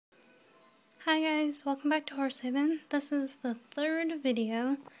Hi guys, welcome back to Horsehaven. This is the third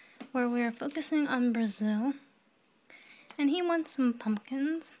video where we are focusing on Brazil. And he wants some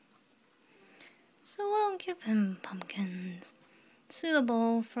pumpkins. So we'll give him pumpkins,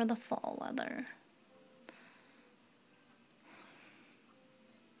 suitable for the fall weather.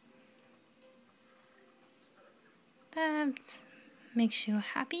 That makes you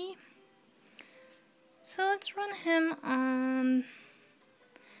happy. So let's run him on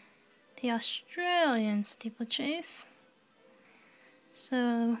the Australian steeplechase.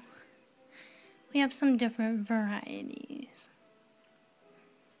 So we have some different varieties.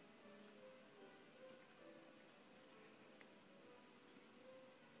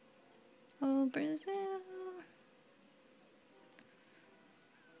 Oh, Brazil.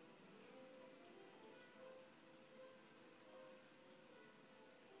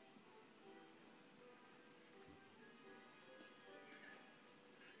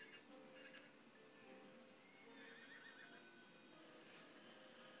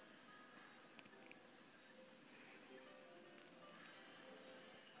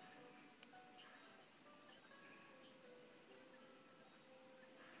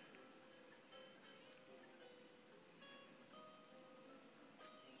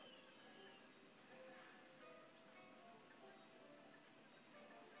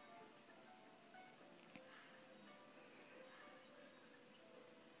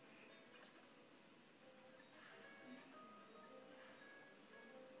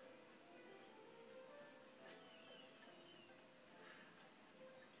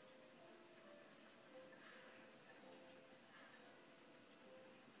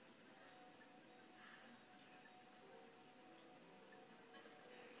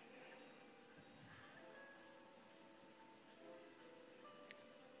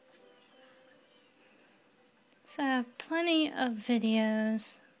 So I have plenty of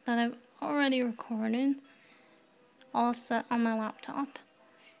videos that I've already recorded, all set on my laptop,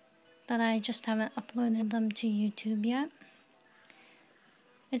 but I just haven't uploaded them to YouTube yet.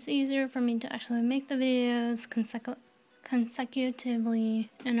 It's easier for me to actually make the videos consecutively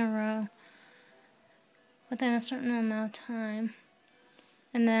in a row within a certain amount of time.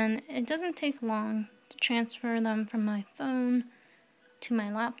 And then it doesn't take long to transfer them from my phone to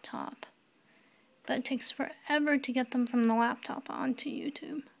my laptop. But it takes forever to get them from the laptop onto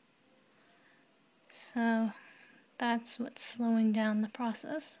YouTube. So that's what's slowing down the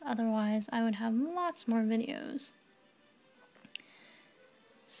process. Otherwise, I would have lots more videos.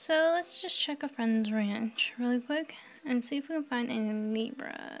 So let's just check a friend's ranch really quick and see if we can find any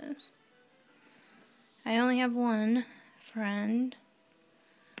Libras. I only have one friend,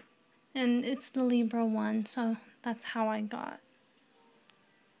 and it's the Libra one, so that's how I got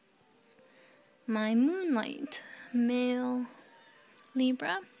my Moonlight male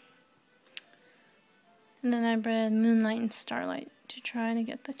Libra. And then I bred Moonlight and Starlight to try to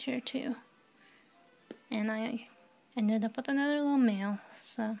get the tier 2. And I ended up with another little male,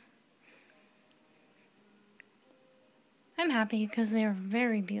 so I'm happy because they are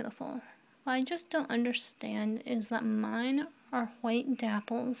very beautiful. What I just don't understand is that mine are white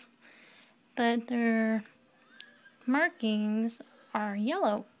dapples, but their markings are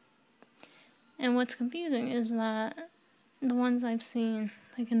yellow. And what's confusing is that the ones I've seen,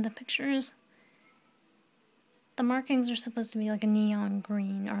 like in the pictures, the markings are supposed to be like a neon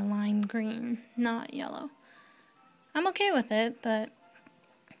green or lime green, not yellow. I'm okay with it, but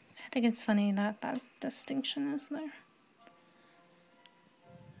I think it's funny that that distinction is there.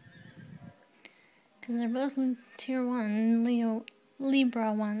 Because they're both tier 1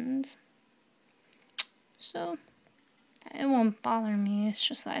 Libra ones. So it won't bother me, it's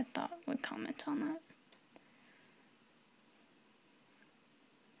just that I thought I would comment on that.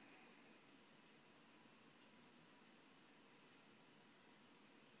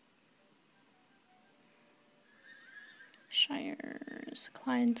 Shires,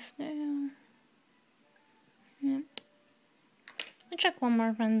 Clydesdale. Yep. I'll check one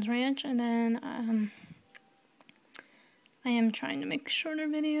more friend's ranch, and then I am trying to make shorter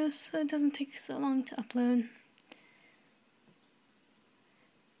videos so it doesn't take so long to upload.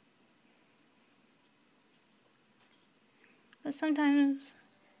 But sometimes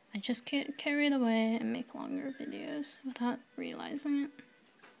I just get carried away and make longer videos without realizing it.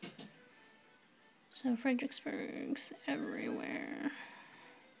 So Fredericksburg's everywhere.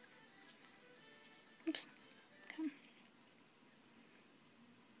 Oops. Okay.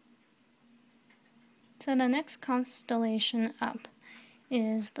 So the next constellation up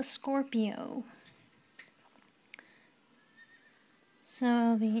is the Scorpio. So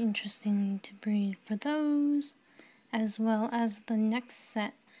it'll be interesting to breed for those, as well as the next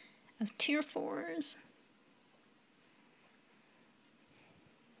set of tier 4s.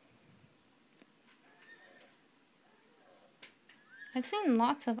 I've seen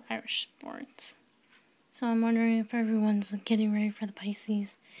lots of Irish sports, so I'm wondering if everyone's getting ready for the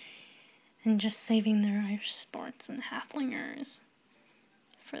Pisces and just saving their Irish sports and halflingers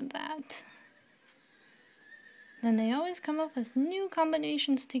for that. Then they always come up with new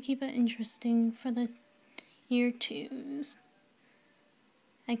combinations to keep it interesting for the year 2s.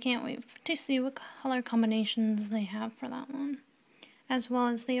 I can't wait to see what color combinations they have for that one, as well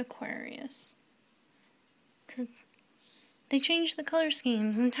as the Aquarius. Because they changed the color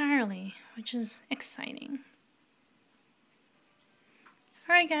schemes entirely, which is exciting.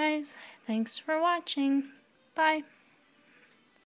 Alright guys, thanks for watching. Bye.